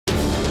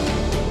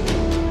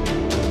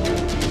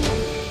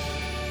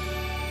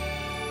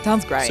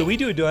Sounds great. So we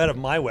do a duet of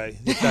My Way,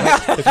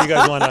 if you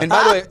guys want to. And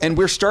by the way, and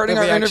we're starting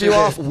our interview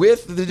off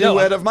with the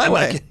duet of My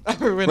Way.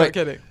 We're not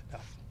kidding.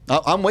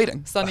 I'm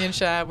waiting. Sonny and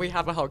Cher, we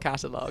have a whole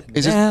catalogue.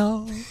 Is it?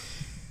 Now,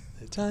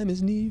 the time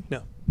is near.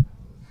 No.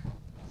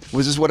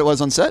 Was this what it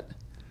was on set?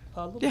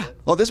 Yeah.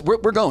 Oh,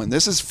 we're going.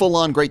 This is full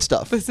on great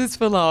stuff. This is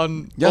full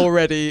on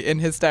already in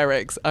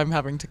hysterics. I'm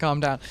having to calm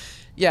down.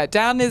 Yeah,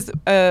 Dan is,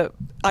 I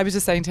was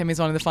just saying to him, he's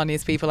one of the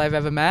funniest people I've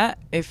ever met.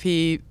 If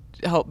he,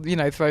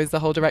 throws the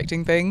whole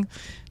directing thing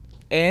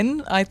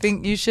in, I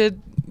think you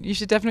should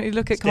definitely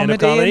look at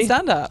comedy and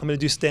stand-up. I'm going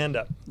to do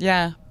stand-up.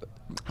 Yeah.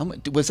 How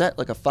much was that?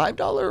 Like a $5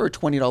 or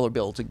 $20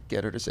 bill to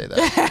get her to say that?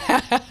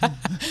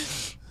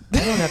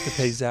 I don't have to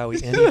pay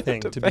Zawe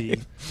anything to be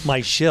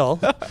my shill.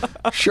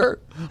 Sure.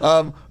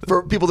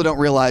 For people that don't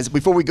realize,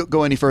 before we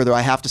go any further,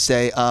 I have to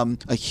say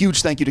a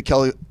huge thank you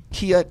to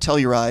Kia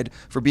Telluride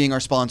for being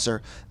our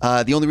sponsor.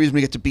 The only reason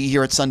we get to be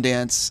here at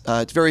Sundance,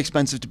 it's very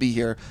expensive to be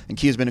here, and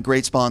Kia's been a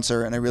great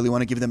sponsor, and I really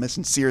want to give them a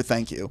sincere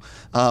thank you.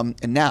 And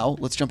now,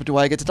 let's jump into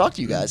why I get to talk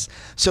to you guys.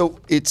 So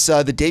it's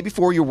the day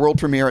before your world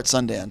premiere at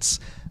Sundance.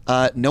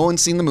 No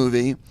one's seen the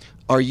movie.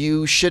 Are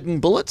you shitting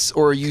bullets,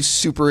 or are you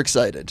super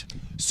excited?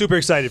 Super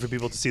excited for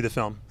people to see the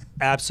film.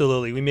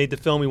 Absolutely. We made the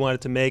film we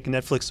wanted to make.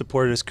 Netflix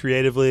supported us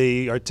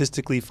creatively,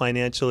 artistically,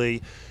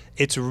 financially.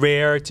 It's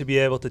rare to be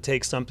able to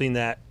take something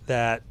that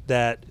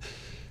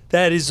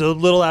is a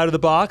little out of the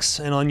box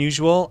and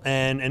unusual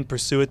and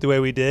pursue it the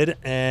way we did.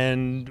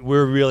 And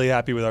we're really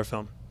happy with our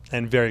film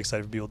and very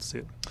excited for people to see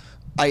it.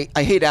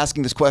 I hate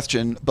asking this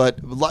question,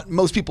 but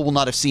most people will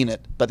not have seen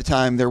it by the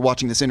time they're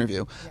watching this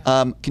interview.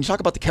 Yeah. Can you talk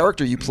about the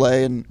character you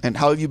play and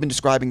how have you been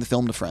describing the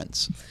film to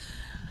friends?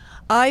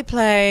 I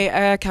play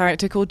a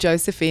character called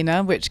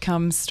Josephina, which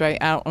comes straight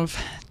out of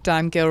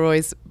Dan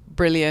Gilroy's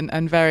brilliant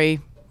and very,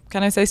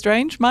 can I say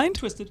strange, mind?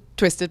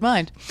 Twisted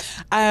mind.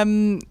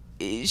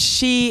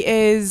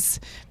 She's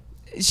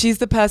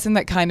the person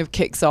that kind of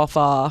kicks off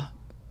our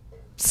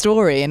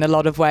story in a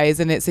lot of ways,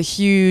 and it's a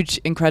huge,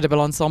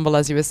 incredible ensemble,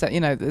 as you were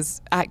saying.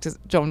 There's actors,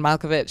 John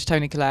Malkovich,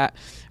 Toni Collette,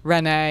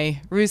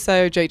 Rene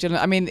Russo, Jake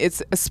Gyllenhaal. I mean,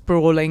 it's a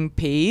sprawling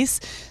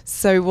piece.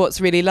 So what's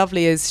really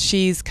lovely is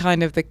she's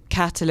kind of the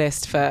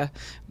catalyst for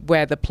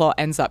where the plot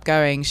ends up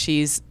going.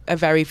 She's a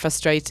very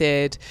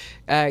frustrated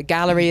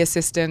gallery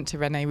assistant to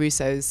Rene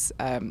Russo's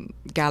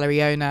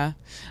gallery owner,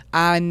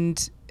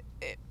 and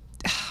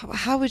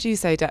how would you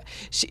say that?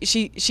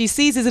 She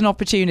seizes an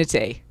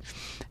opportunity.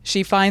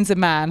 She finds a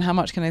man. How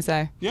much can I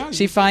say? Yeah.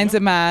 She finds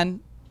a man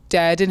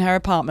dead in her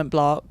apartment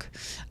block.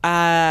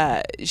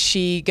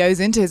 She goes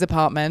into his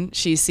apartment.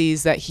 She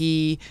sees that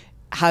he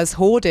has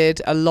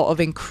hoarded a lot of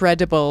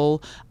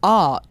incredible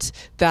art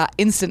that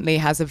instantly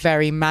has a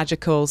very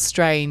magical,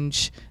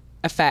 strange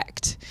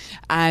effect.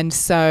 And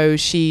so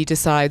she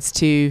decides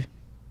to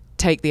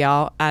take the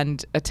art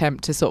and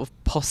attempt to sort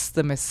of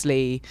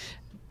posthumously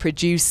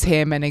produce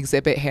him and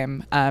exhibit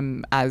him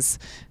as,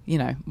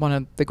 one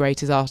of the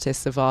greatest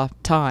artists of our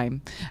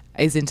time.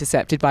 Is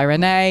intercepted by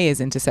Rene, is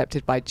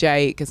intercepted by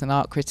Jake as an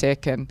art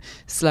critic, and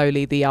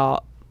slowly the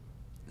art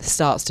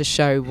starts to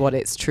show what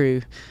its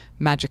true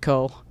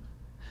magical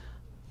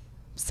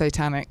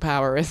satanic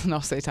power is.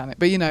 Not satanic,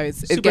 but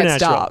it gets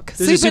dark.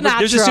 There's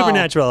a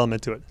supernatural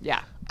element to it.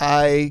 Yeah.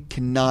 I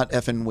cannot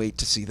effing wait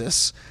to see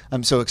this.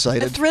 I'm so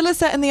excited. A thriller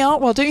set in the art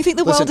world. Don't you think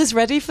the world is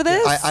ready for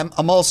this?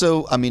 I'm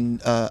also.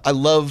 I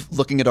love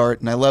looking at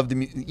art, and I love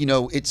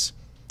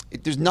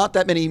there's not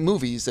that many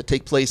movies that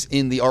take place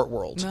in the art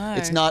world. No.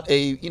 It's not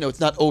it's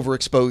not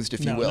overexposed,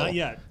 if you will. Not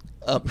yet.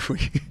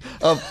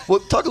 Well,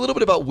 talk a little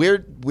bit about where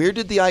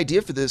did the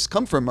idea for this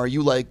come from? Are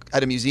you like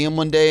at a museum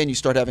one day and you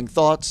start having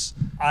thoughts?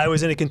 I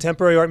was in a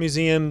contemporary art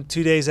museum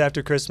 2 days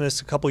after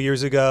Christmas a couple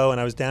years ago, and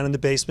I was down in the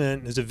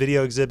basement. There's a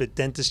video exhibit,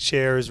 dentist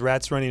chairs,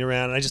 rats running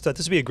around, and I just thought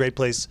this would be a great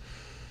place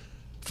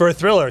for a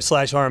thriller /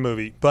 horror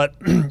movie. But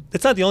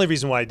it's not the only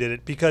reason why I did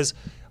it, because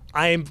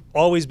I've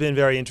always been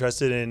very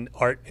interested in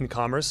art and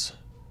commerce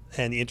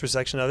and the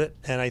intersection of it.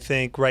 And I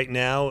think right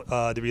now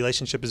the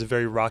relationship is a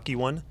very rocky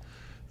one.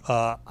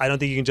 I don't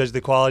think you can judge the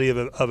quality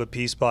of a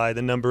piece by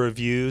the number of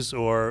views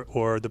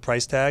or the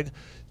price tag.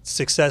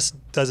 Success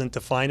doesn't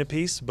define a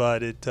piece,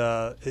 but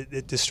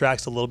it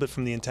distracts a little bit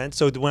from the intent.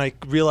 So when I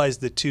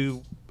realized the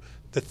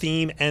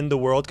theme and the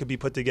world could be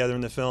put together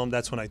in the film,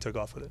 that's when I took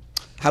off with it.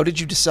 How did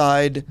you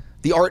decide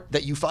the art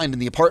that you find in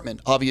the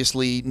apartment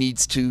obviously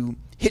needs to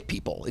hit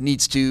people? It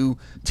needs to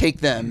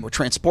take them or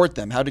transport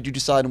them. How did you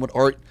decide on what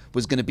art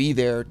was going to be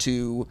there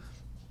to,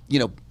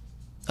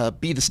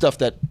 be the stuff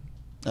that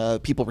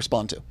people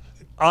respond to?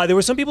 There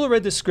were some people who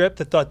read the script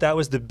that thought that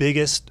was the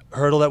biggest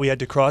hurdle that we had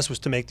to cross, was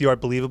to make the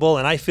art believable,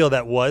 and I feel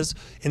that was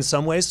in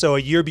some ways. So a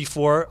year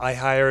before, I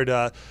hired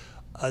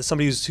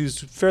somebody who's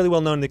fairly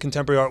well known in the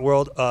contemporary art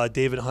world,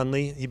 David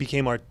Hunley. He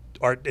became our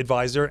art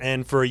advisor,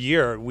 and for a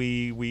year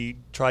we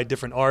tried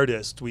different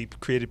artists. We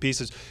created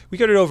pieces. We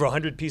created over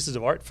 100 pieces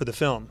of art for the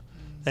film,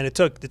 and it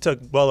took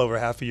well over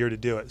half a year to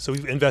do it. So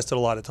we've invested a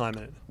lot of time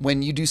in it.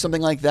 When you do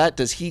something like that,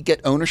 does he get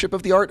ownership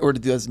of the art, or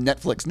does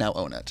Netflix now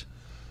own it?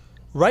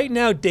 Right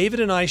now, David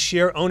and I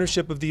share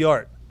ownership of the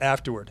art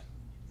afterward.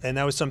 And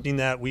that was something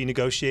that we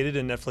negotiated,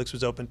 and Netflix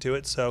was open to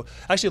it. So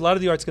actually, a lot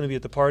of the art's going to be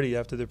at the party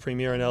after the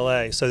premiere in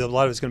LA. So a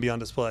lot of it's going to be on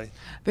display.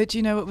 But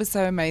you know what was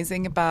so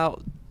amazing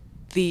about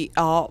the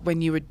art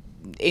when you were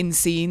in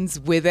scenes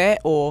with it,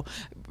 or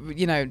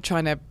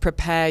trying to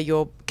prepare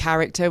your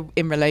character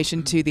in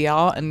relation to the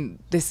art and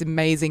this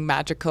amazing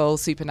magical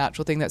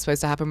supernatural thing that's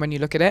supposed to happen when you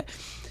look at it?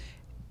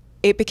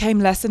 It became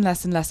less and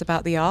less and less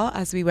about the art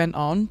as we went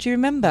on. Do you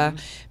remember?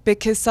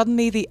 Because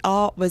suddenly the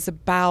art was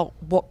about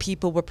what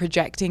people were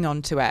projecting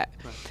onto it.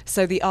 Right.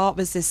 So the art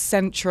was this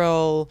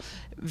central,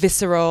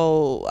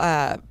 visceral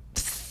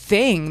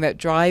thing that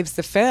drives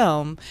the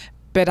film,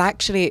 but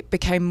actually it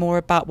became more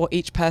about what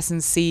each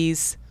person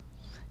sees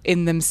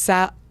in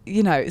themselves.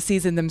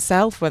 Sees in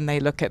themselves when they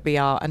look at the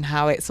art, and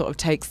how it sort of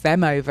takes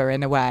them over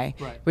in a way,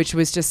 right, which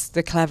was just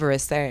the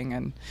cleverest thing.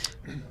 And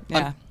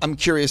yeah, I'm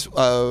curious,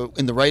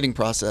 in the writing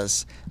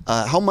process,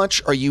 how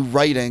much are you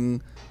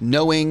writing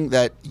knowing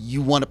that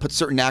you want to put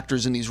certain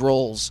actors in these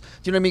roles? Do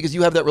you know what I mean? Because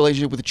you have that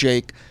relationship with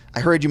Jake. I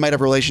heard you might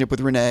have a relationship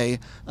with Rene.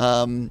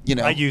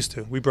 I used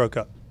to. We broke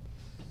up.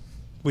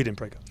 We didn't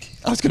break up.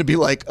 I was going to be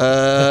like,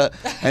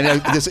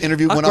 and this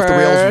interview went off the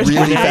rails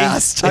really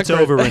fast. It's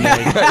over, Rene.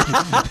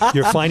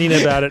 You're finding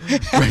about it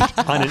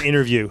on an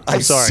interview. I'm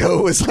sorry.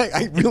 So it's like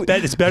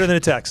it's better than a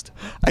text.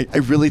 I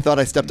really thought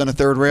I stepped on a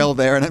third rail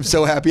there, and I'm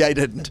so happy I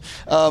didn't.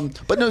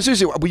 But no,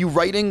 seriously, were you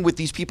writing with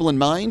these people in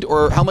mind,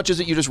 or how much is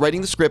it you're just writing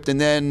the script and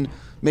then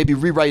maybe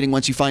rewriting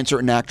once you find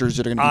certain actors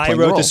that are going to be playing the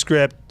role? I wrote the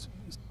script.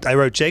 I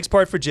wrote Jake's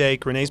part for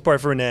Jake, Renee's part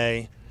for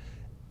Rene,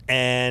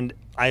 and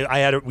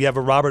we have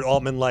a Robert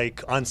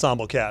Altman-like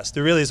ensemble cast.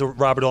 There really is a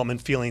Robert Altman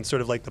feeling,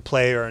 sort of like The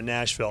Player in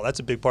Nashville. That's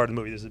a big part of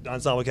the movie. There's an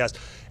ensemble cast.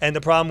 And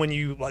the problem when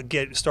you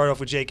start off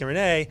with Jake and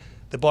Rene,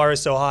 the bar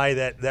is so high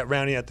that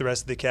rounding out the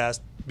rest of the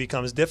cast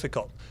becomes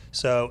difficult.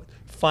 So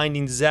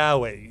finding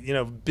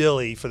Zawe,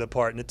 Billy for the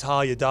part,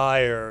 Natalia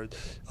Dyer,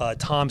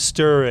 Tom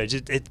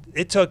Sturridge.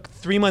 It took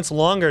 3 months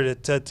longer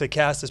to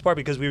cast this part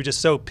because we were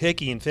just so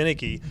picky and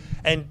finicky.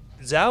 And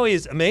Zawe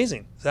is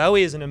amazing.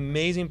 Zawe is an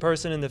amazing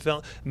person in the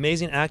film,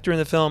 amazing actor in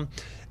the film.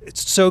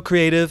 It's so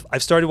creative.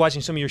 I've started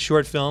watching some of your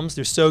short films.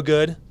 They're so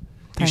good.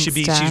 Thanks,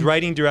 Dan. She's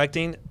writing,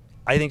 directing.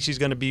 I think she's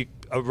going to be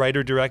a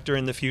writer-director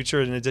in the future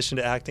in addition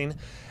to acting.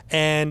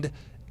 And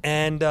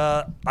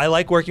I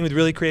like working with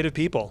really creative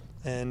people.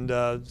 And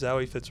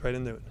Zawe fits right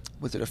into it.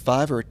 Was it a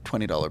 $5 or a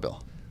 $20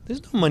 bill?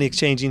 There's no money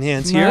exchanging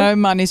hands here. No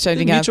money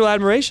exchanging hands. Mutual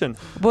admiration.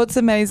 What's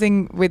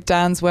amazing with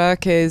Dan's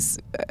work is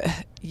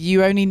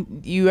you only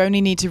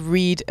need to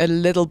read a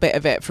little bit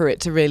of it for it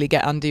to really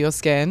get under your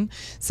skin.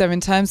 So in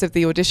terms of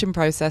the audition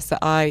process that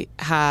I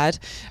had,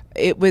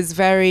 it was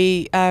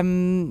very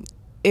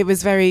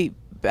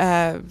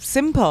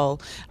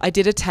simple. I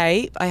did a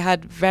tape. I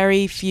had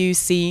very few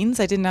scenes.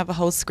 I didn't have a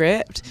whole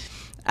script,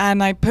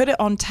 and I put it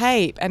on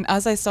tape. And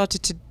as I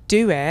started to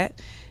do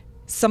it,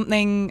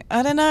 something,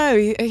 I don't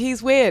know,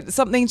 he's weird.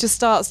 Something just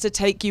starts to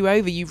take you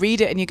over. You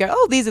read it and you go,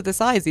 oh, these are the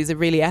sides. These are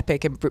really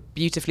epic and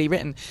beautifully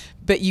written.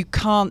 But you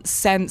can't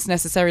sense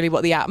necessarily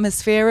what the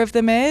atmosphere of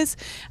them is.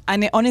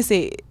 And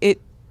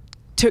it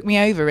took me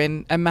over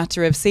in a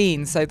matter of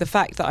scenes. So the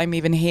fact that I'm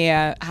even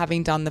here,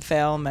 having done the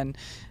film and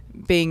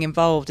being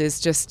involved,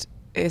 it's just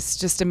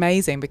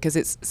amazing, because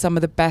it's some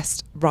of the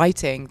best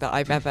writing that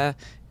I've ever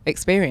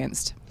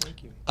experienced.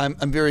 Thank you.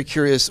 I'm very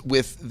curious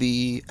with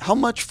how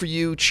much for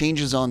you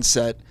changes on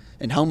set,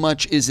 and how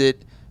much is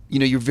it,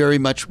 you're very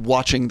much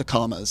watching the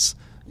commas.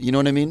 You know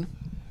what I mean?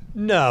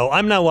 No,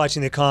 I'm not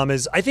watching the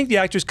commas. I think the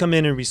actors come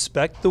in and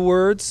respect the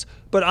words,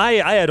 but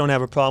I don't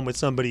have a problem with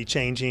somebody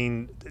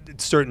changing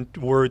certain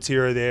words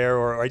here or there,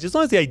 or as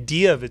long as the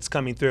idea of it's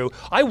coming through.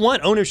 I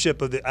want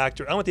ownership of the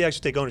actor. I want the actor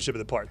to take ownership of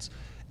the parts,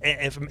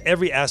 and from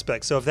every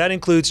aspect. So if that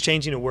includes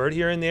changing a word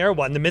here and there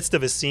while in the midst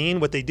of a scene,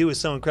 what they do is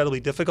so incredibly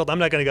difficult. I'm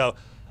not going to go,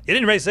 you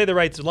didn't really say the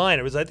right line.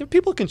 It was like,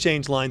 people can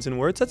change lines and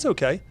words. That's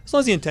okay, as long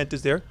as the intent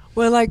is there.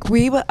 Well,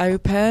 we were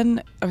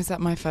open. Oh, is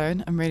that my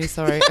phone? I'm really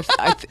sorry.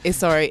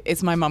 Sorry,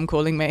 it's my mum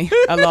calling me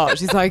a lot.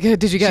 She's like,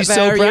 did you get she's there?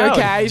 So Are proud.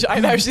 you okay?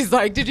 I know. She's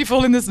like, did you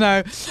fall in the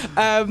snow?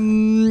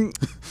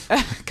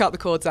 Cut the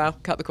cord,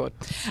 Zawe. Cut the cord.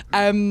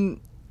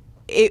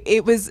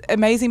 It was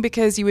amazing,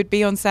 because you would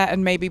be on set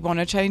and maybe want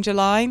to change a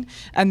line,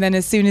 and then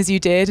as soon as you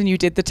did and you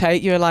did the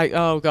take, you were like,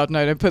 oh God,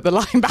 no, don't put the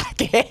line back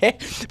here.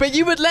 But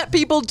you would let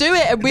people do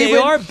it, and they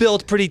are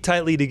built pretty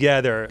tightly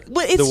together.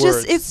 Well,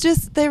 it's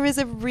just there is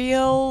a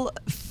real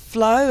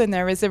flow and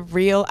there is a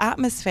real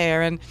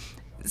atmosphere, and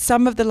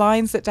some of the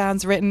lines that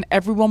Dan's written,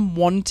 everyone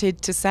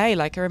wanted to say.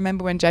 Like, I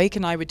remember when Jake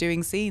and I were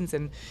doing scenes,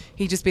 and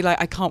he'd just be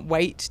like, I can't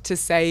wait to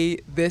say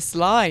this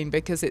line,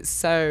 because it's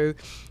so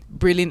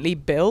brilliantly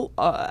built.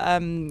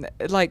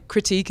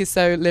 Critique is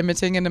so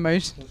limiting and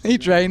emotionally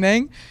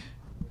draining.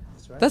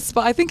 That's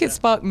right. I think it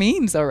sparked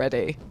memes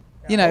already.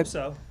 I hope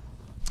so.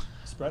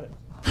 Spread it.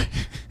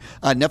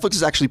 Netflix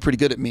is actually pretty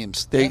good at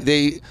memes.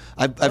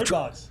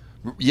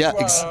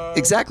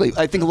 Exactly.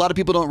 I think a lot of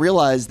people don't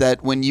realize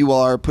that when you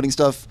are putting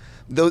stuff,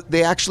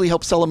 they actually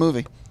help sell a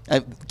movie.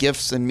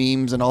 GIFs and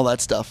memes and all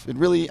that stuff. It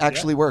really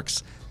actually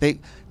works.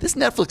 This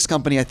Netflix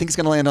company, I think, is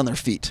going to land on their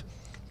feet.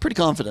 pretty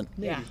confident.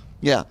 Yeah.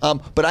 Yeah.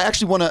 But I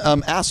actually want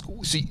to ask.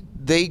 So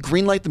they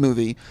greenlight the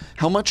movie.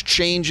 How much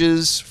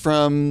changes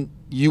from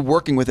you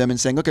working with them and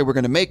saying, okay, we're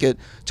going to make it,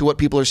 to what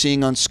people are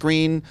seeing on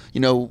screen?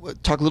 You know,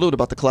 talk a little bit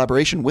about the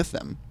collaboration with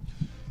them.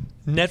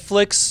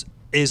 Netflix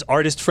is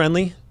artist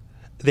friendly.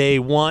 They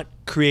want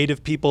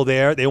creative people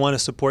there. They want to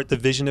support the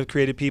vision of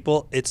creative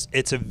people.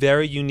 It's a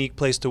very unique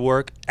place to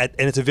work, and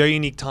it's a very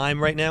unique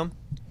time right now.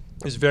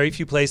 There's very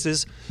few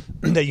places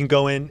that you can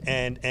go in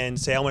and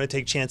say, I want to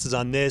take chances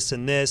on this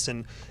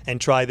and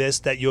try this,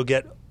 that you'll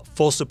get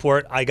full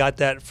support. I got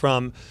that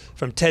from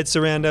Ted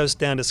Sarandos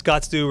down to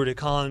Scott Stewart to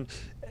Colin.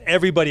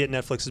 Everybody at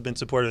Netflix has been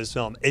supportive of this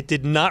film. It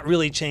did not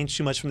really change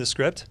too much from the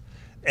script.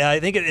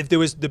 I think if there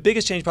was, the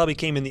biggest change probably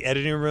came in the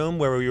editing room,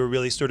 where we were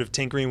really sort of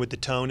tinkering with the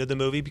tone of the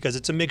movie, because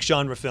it's a mixed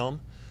genre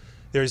film.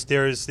 There's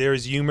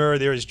humor,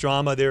 there's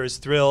drama, there's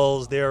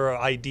thrills, there are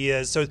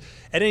ideas. So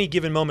at any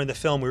given moment in the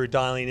film, we were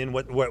dialing in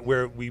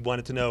where we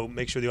wanted to know,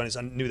 make sure the audience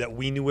knew that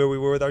we knew where we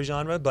were with our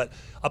genre. But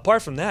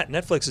apart from that,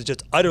 Netflix is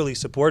just utterly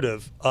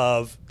supportive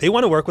of, they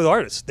want to work with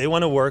artists. They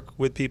want to work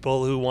with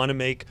people who want to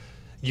make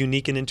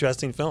unique and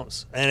interesting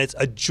films. And it's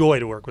a joy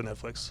to work with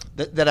Netflix.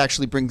 That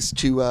actually brings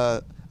to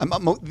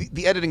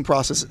the editing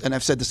process, and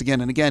I've said this again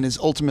and again, is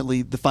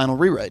ultimately the final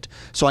rewrite.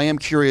 So I am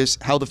curious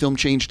how the film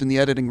changed in the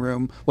editing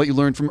room, what you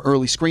learned from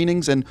early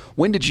screenings, and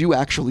when did you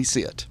actually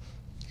see it?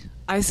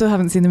 I still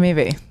haven't seen the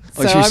movie.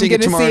 Oh, So so you're I'm seeing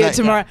going it to tomorrow see it night?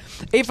 tomorrow.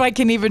 If I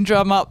can even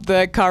drum up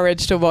the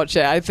courage to watch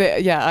it. I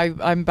think,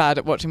 I'm bad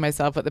at watching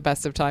myself at the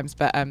best of times,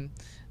 but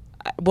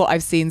what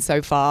I've seen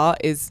so far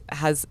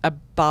has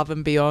above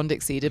and beyond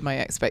exceeded my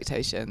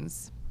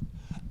expectations.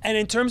 And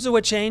in terms of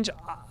what changed,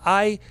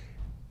 I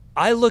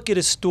look at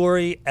a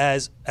story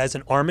as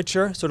an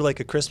armature, sort of like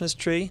a Christmas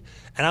tree,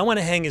 and I want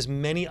to hang as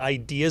many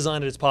ideas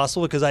on it as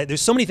possible, because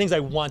there's so many things I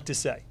want to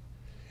say.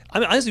 I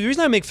mean, honestly, the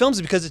reason I make films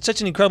is because it's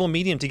such an incredible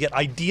medium to get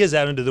ideas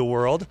out into the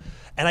world,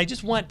 and I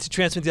just want to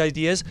transmit the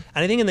ideas.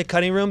 And I think in the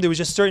cutting room, there was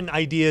just certain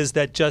ideas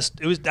that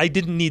I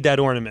didn't need that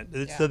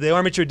ornament. So the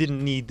armature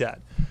didn't need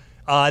that.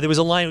 There was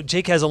a line,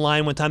 Jake has a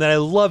line one time that I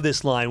love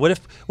this line. What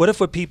if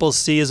what people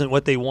see isn't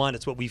what they want,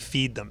 it's what we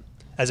feed them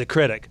as a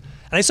critic?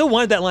 And I still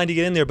wanted that line to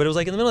get in there, but it was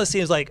like in the middle of the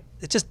scene, it was like,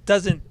 it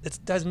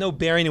has no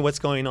bearing in what's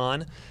going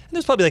on. And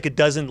there's probably like a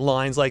dozen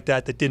lines like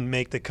that didn't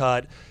make the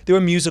cut. There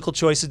were musical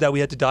choices that we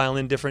had to dial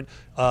in different.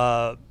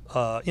 Marco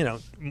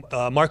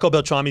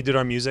Beltrami did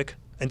our music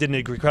and did an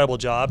incredible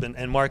job,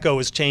 and Marco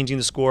was changing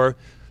the score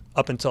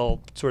up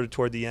until sort of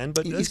toward the end.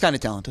 But He's kind of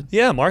talented.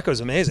 Yeah,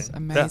 Marco's amazing. It's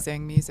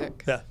amazing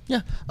music. Yeah.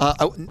 Yeah.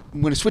 I'm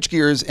going to switch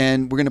gears,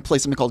 and we're going to play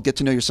something called Get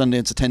to Know Your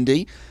Sundance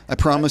Attendee. I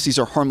promise these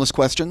are harmless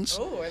questions.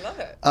 Oh, I love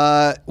it.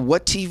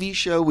 What TV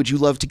show would you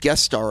love to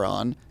guest star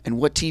on, and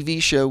what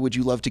TV show would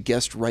you love to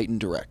guest write and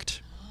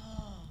direct?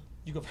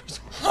 You go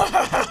first.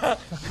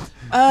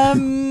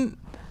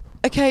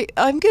 Okay,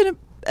 I'm going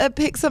to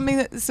pick something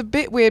that's a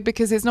bit weird,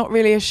 because it's not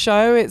really a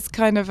show. It's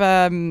kind of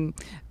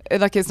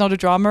like, it's not a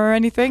drama or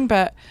anything,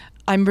 but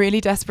I'm really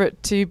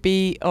desperate to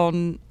be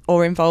on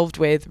or involved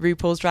with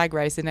RuPaul's Drag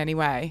Race in any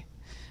way.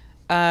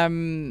 I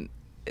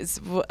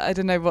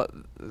don't know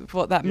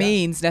what that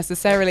means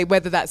necessarily,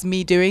 whether that's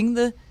me doing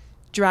the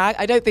drag.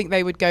 I don't think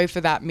they would go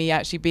for that, me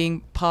actually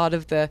being part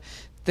of the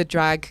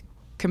drag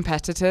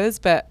competitors,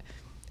 but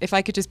if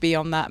I could just be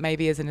on that,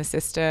 maybe as an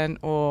assistant,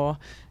 or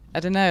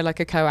I don't know, like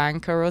a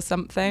co-anchor or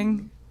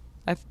something,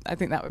 I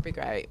think that would be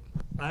great.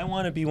 I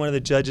want to be one of the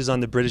judges on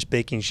the British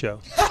baking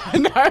show.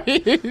 No, But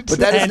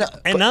that is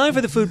not, and not only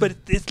for the food, but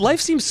life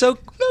seems so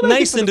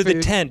nice under the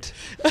tent.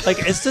 Like,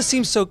 it just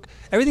seems so,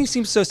 everything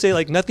seems so say,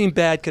 like nothing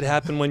bad could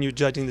happen when you're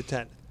judging the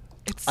tent.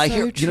 It's I so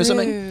hear, true. you know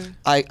something?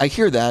 I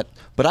hear that,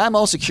 but I'm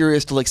also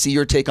curious to like see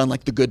your take on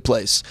like The Good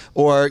Place,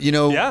 or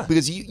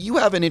because you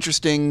have an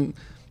interesting,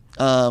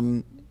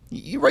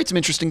 you write some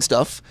interesting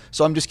stuff.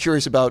 So I'm just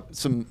curious about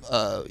some,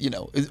 are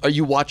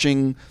you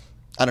watching?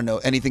 I don't know,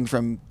 anything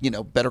from,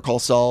 Better Call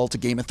Saul to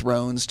Game of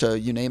Thrones to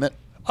you name it?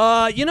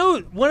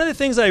 One of the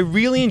things I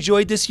really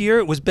enjoyed this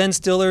year was Ben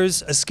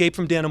Stiller's Escape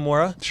from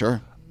Dannemora.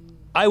 Sure.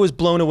 I was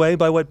blown away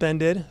by what Ben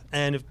did.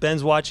 And if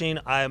Ben's watching,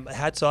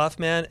 hats off,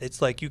 man.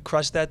 It's like you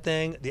crushed that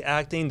thing, the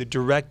acting, the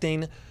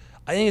directing.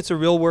 I think it's a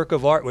real work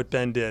of art what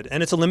Ben did.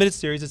 And it's a limited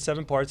series, it's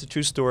 7 parts, a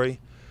true story.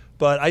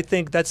 But I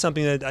think that's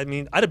something that,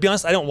 to be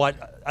honest, I don't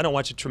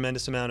watch a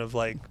tremendous amount of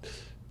like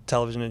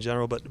television in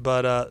general,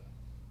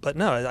 but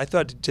no, I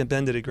thought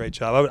Ben did a great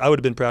job. I would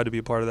have been proud to be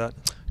a part of that.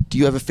 Do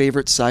you have a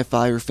favorite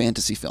sci-fi or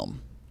fantasy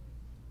film?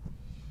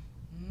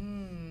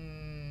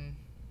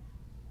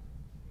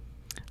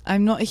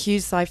 I'm not a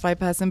huge sci-fi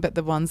person, but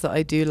the ones that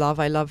I do love,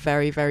 I love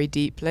very, very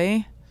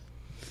deeply.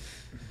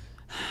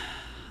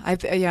 I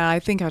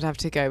think I'd have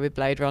to go with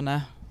Blade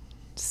Runner,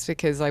 just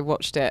because I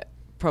watched it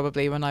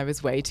probably when I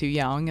was way too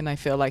young, and I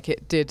feel like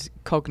it did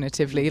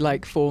cognitively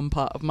like form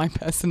part of my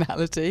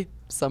personality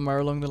somewhere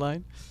along the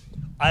line.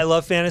 I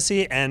love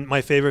fantasy, and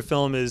my favorite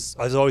film has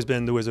always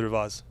been The Wizard of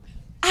Oz.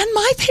 And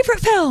my favorite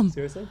film.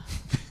 Seriously?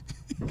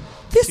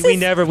 This is we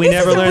never a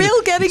learned.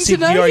 real getting to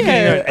know you.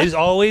 It's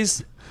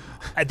always,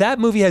 That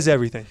movie has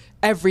everything.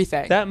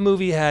 Everything. That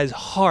movie has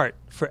heart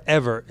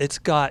forever. It's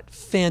got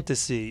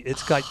fantasy.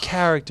 It's got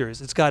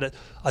characters. It's got a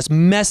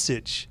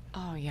message.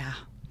 Oh yeah.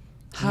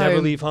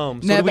 Never leave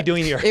home. So Never. what are we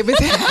doing here? It was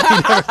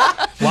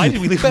Why did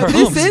we leave but our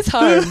this homes? is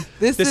home.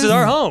 This is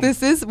our home. These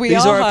These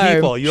are are our home.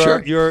 people.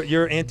 Sure.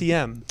 You're Auntie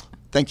M.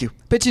 Thank you.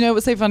 But you know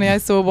what's so funny? I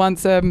saw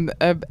once a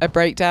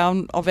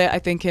breakdown of it, I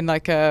think in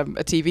like a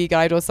TV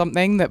guide or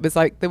something, that was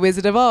like The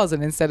Wizard of Oz,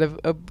 and instead of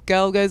a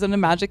girl goes on a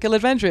magical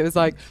adventure, it was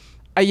like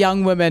a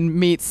young woman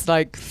meets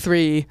like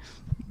 3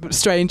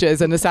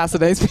 strangers and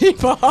assassinates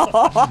people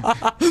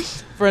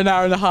for an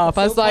hour and a half.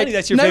 I was funny, like,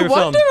 that's your no favorite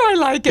wonder film. I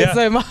like it Yeah.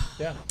 so much.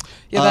 Yeah.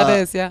 Yeah, that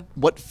is, yeah.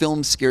 What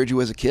film scared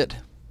you as a kid?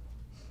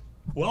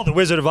 Well, The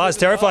Wizard of Oz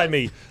terrified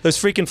me. Those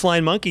freaking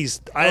flying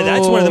monkeys.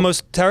 That's one of the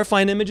most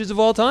terrifying images of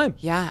all time.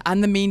 Yeah,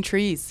 and the mean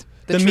trees.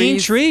 The mean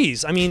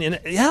trees. I mean,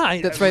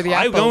 That throw the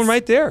I'm going apples.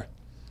 right there.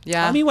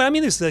 Yeah. I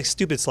mean, there's like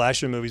stupid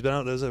slasher movies,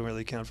 but those don't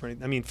really count for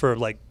anything. I mean, for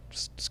like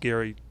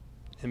scary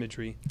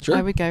imagery. Sure.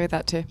 I would go with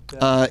that too.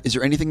 Is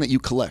there anything that you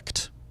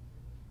collect?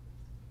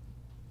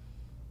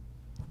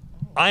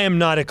 I am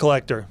not a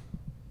collector.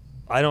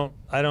 I don't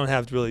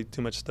have really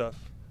too much stuff.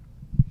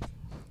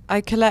 I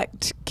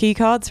collect key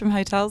cards from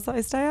hotels that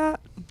I stay at.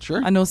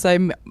 Sure. And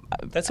also...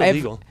 That's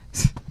illegal.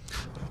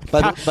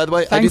 By the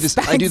way, I do the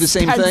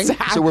same thing.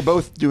 Thanks. So we're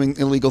both doing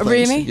illegal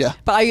things. Really? Yeah.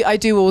 But I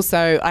do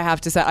also, I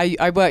have to say,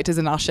 I worked as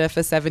an usher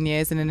for 7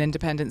 years in an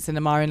independent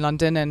cinema in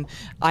London, and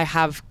I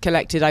have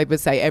collected, I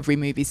would say, every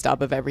movie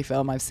stub of every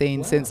film I've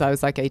seen since I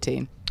was like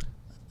 18.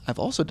 I've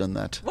also done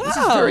that. Wow. This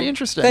is very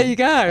interesting. There you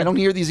go. I don't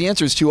hear these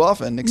answers too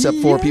often, except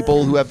for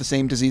people who have the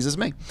same disease as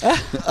me.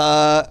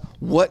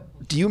 What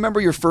do you remember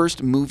your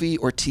first movie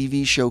or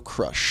TV show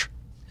crush?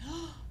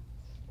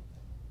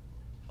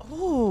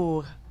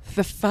 Oh,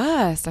 the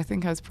first. I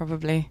think I was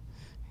probably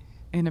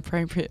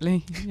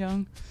inappropriately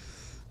young.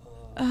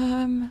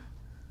 I'm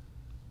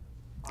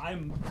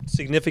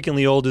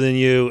significantly older than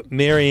you.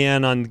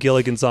 Marianne on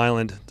Gilligan's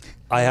Island.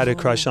 I had a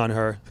crush on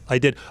her. I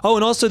did. Oh,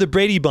 and also the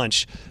Brady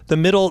Bunch, the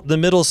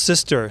middle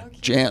sister,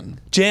 Jan.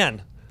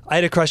 Jan. I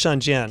had a crush on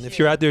Jan. If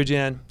you're out there,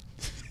 Jan,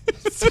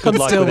 good I'm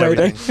luck still with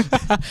waiting.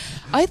 everything.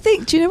 I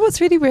think, do you know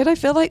what's really weird? I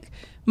feel like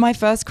my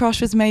first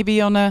crush was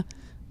maybe on a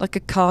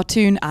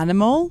cartoon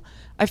animal.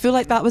 I feel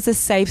like that was a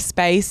safe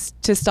space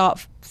to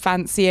start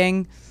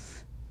fancying,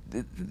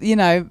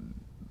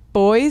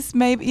 boys,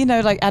 maybe,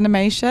 like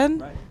animation.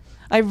 Right.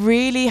 I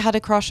really had a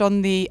crush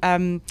on the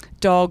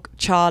dog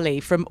Charlie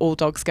from All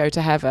Dogs Go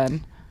to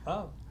Heaven,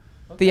 Oh.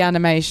 the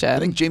animation. I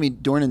think Jamie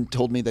Dornan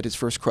told me that his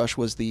first crush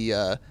was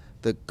the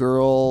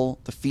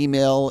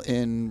female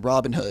in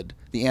Robin Hood,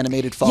 the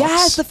animated fox.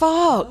 Yes, the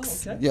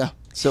fox. Okay. Yeah.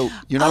 So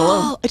you're not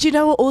alone. Do you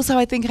know what? Also,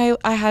 I think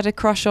I had a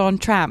crush on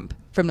Tramp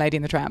from Lady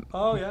and the Tramp.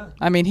 Oh yeah.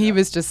 I mean, he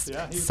was just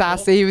Yeah, he was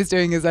sassy. cool. He was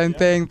doing his own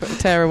thing, but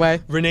tear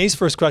away. Renee's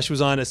first crush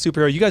was on a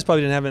superhero. You guys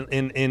probably didn't have it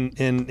in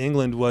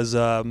England. Was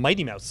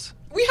Mighty Mouse.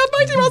 We had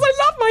Mighty Mouse.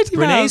 I love Mighty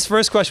Mouse. Renee's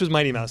first crush was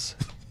Mighty Mouse.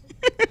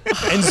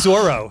 And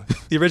Zorro,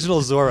 the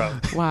original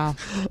Zorro. Wow.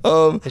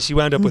 And she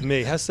wound up with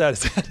me. How sad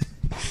is that?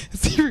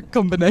 It's a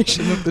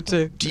combination of the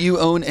two. Do you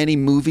own any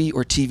movie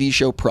or TV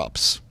show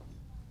props?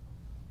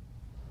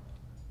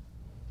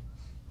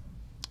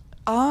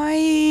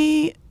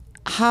 I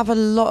have a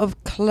lot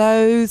of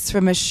clothes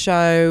from a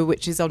show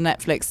which is on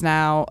Netflix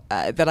now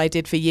that I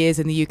did for years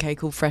in the UK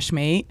called Fresh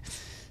Meat.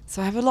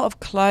 So I have a lot of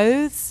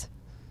clothes.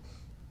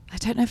 I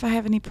don't know if I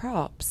have any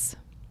props.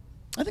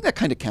 I think that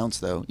kind of counts,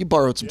 though. You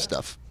borrowed some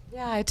stuff.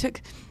 Yeah, I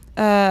took...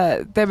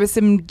 there were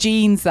some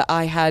jeans that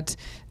I had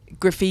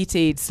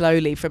graffitied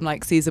slowly from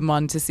like season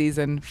 1 to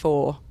season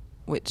 4,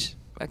 which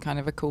are kind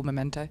of a cool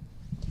memento.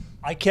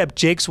 I kept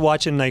Jake's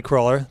watch in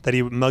Nightcrawler that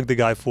he mugged the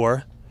guy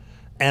for.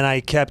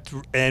 And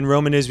in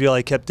Roman Israel,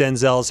 I kept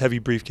Denzel's heavy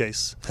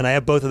briefcase. And I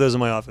have both of those in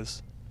my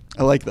office.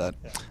 I like that.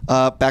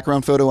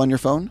 Background photo on your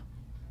phone?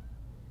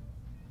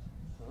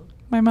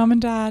 My mum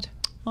and dad.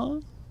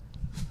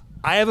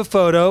 I have a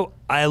photo.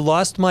 I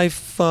lost my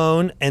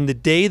phone, and the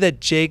day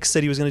that Jake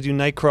said he was going to do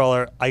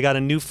Nightcrawler, I got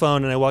a new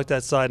phone, and I walked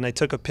outside and I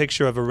took a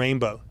picture of a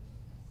rainbow,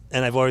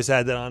 and I've always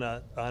had that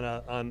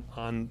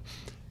on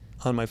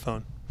my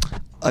phone.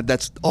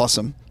 That's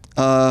awesome.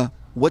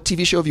 What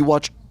TV show have you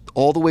watched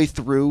all the way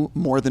through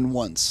more than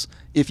once,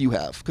 if you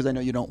have? Because I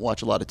know you don't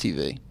watch a lot of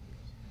TV.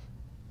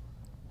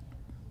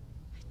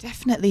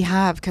 Definitely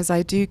have, because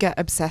I do get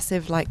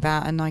obsessive like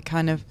that, and I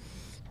kind of...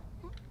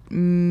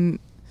 TV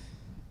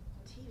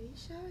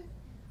show?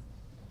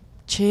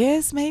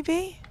 Cheers,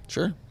 maybe?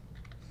 Sure.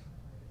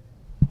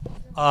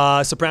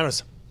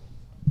 Sopranos.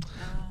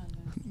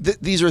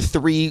 These are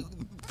 3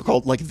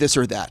 called like this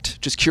or that.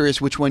 Just curious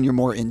which one you're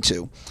more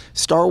into.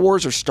 Star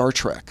Wars or Star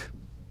Trek?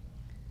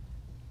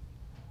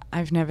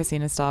 I've never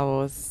seen a Star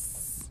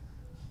Wars.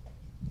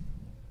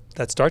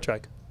 That's Star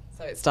Trek.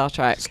 So it's Star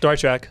Trek. Star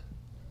Trek.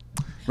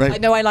 Right. I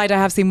know I lied, I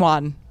have seen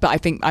one, but I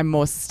think I'm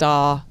more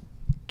Star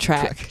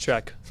Trek.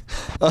 Trek.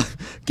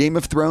 Game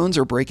of Thrones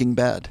or Breaking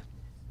Bad?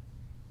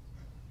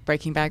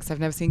 Breaking Bad, 'cause I've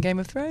never seen Game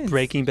of Thrones.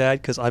 Breaking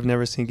Bad, because I've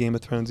never seen Game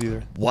of Thrones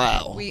either.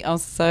 Wow. We are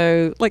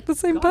so like the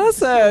same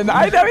person.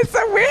 I know, it's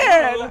so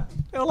weird. I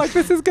feel like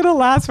this is gonna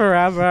last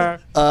forever.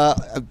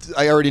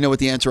 I already know what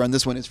the answer on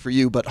this one is for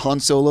you, but Han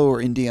Solo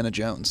or Indiana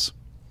Jones?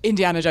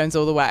 Indiana Jones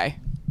all the way.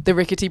 The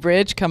rickety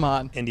bridge, come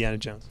on. Indiana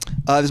Jones.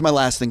 This is my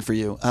last thing for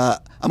you.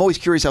 I'm always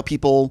curious how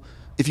people,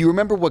 if you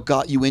remember what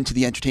got you into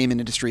the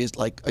entertainment industry as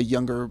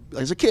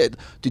a kid,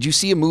 did you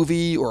see a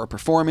movie or a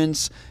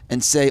performance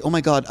and say, oh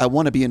my God, I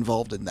want to be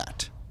involved in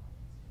that?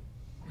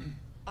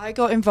 I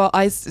got involved.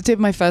 I did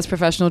my first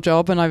professional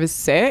job when I was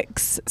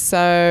 6.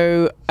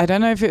 So I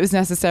don't know if it was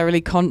necessarily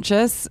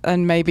conscious,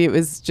 and maybe it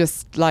was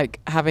just like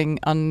having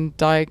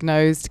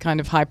undiagnosed kind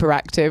of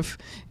hyperactive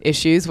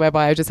issues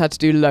whereby I just had to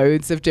do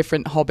loads of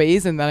different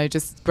hobbies, and then I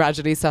just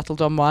gradually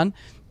settled on one.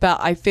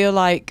 But I feel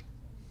like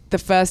the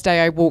first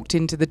day I walked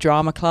into the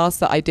drama class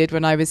that I did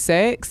when I was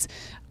 6,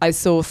 I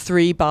saw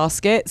 3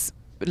 baskets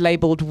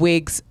labeled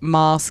wigs,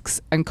 masks,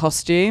 and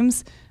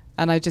costumes.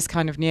 And I just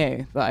kind of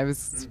knew that I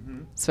was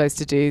supposed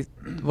to do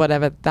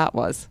whatever that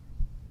was.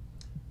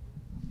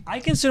 I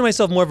consider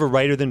myself more of a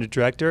writer than a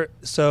director.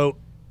 So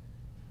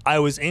I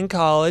was in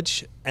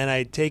college, and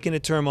I'd taken a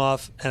term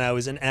off, and I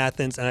was in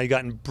Athens, and I'd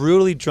gotten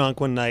brutally drunk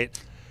one night,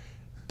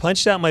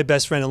 punched out my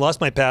best friend, and lost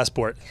my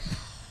passport.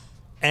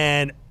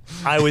 And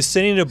I was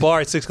sitting in a bar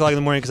at 6 o'clock in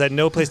the morning because I had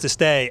no place to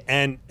stay,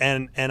 and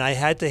I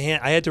had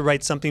to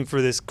write something for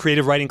this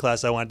creative writing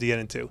class I wanted to get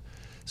into.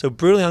 So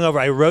brutally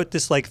hungover, I wrote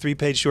this like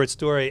 3-page short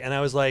story, and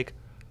I was like,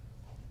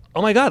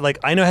 oh my God, like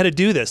I know how to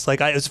do this. Like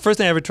it was the first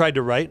thing I ever tried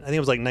to write. I think it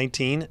was like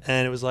 19,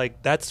 and it was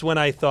like, that's when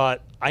I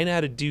thought, I know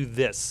how to do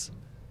this,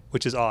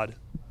 which is odd.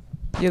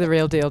 You're the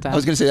real deal, Dan. I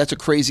was going to say that's a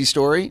crazy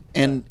story,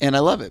 and I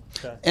love it.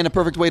 Okay. And a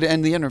perfect way to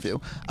end the interview.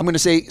 I'm going to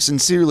say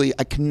sincerely,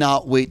 I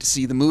cannot wait to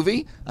see the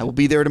movie. I will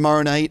be there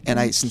tomorrow night, and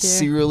I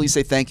sincerely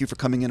say thank you for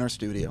coming in our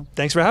studio.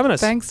 Thanks for having us.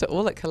 Thanks to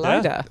all at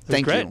Collider. Yeah, it was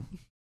Thank great. you.